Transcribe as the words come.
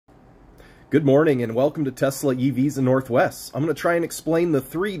Good morning and welcome to Tesla EVs in Northwest. I'm going to try and explain the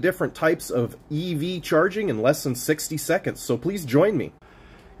 3 different types of EV charging in less than 60 seconds, so please join me.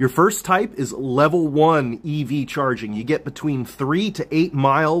 Your first type is level 1 EV charging. You get between 3 to 8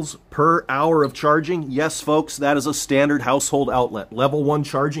 miles per hour of charging. Yes, folks, that is a standard household outlet. Level 1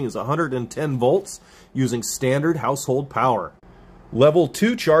 charging is 110 volts using standard household power. Level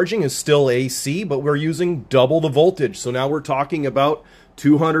 2 charging is still AC, but we're using double the voltage. So now we're talking about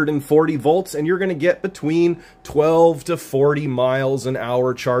 240 volts, and you're going to get between 12 to 40 miles an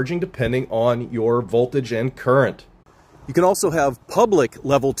hour charging depending on your voltage and current. You can also have public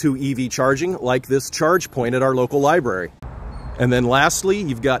level 2 EV charging like this charge point at our local library. And then lastly,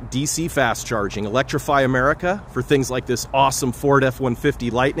 you've got DC fast charging, Electrify America for things like this awesome Ford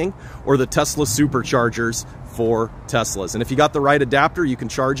F-150 Lightning or the Tesla superchargers for Teslas. And if you got the right adapter, you can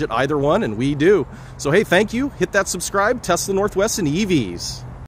charge it either one, and we do. So hey, thank you. Hit that subscribe, Tesla Northwest and EVs.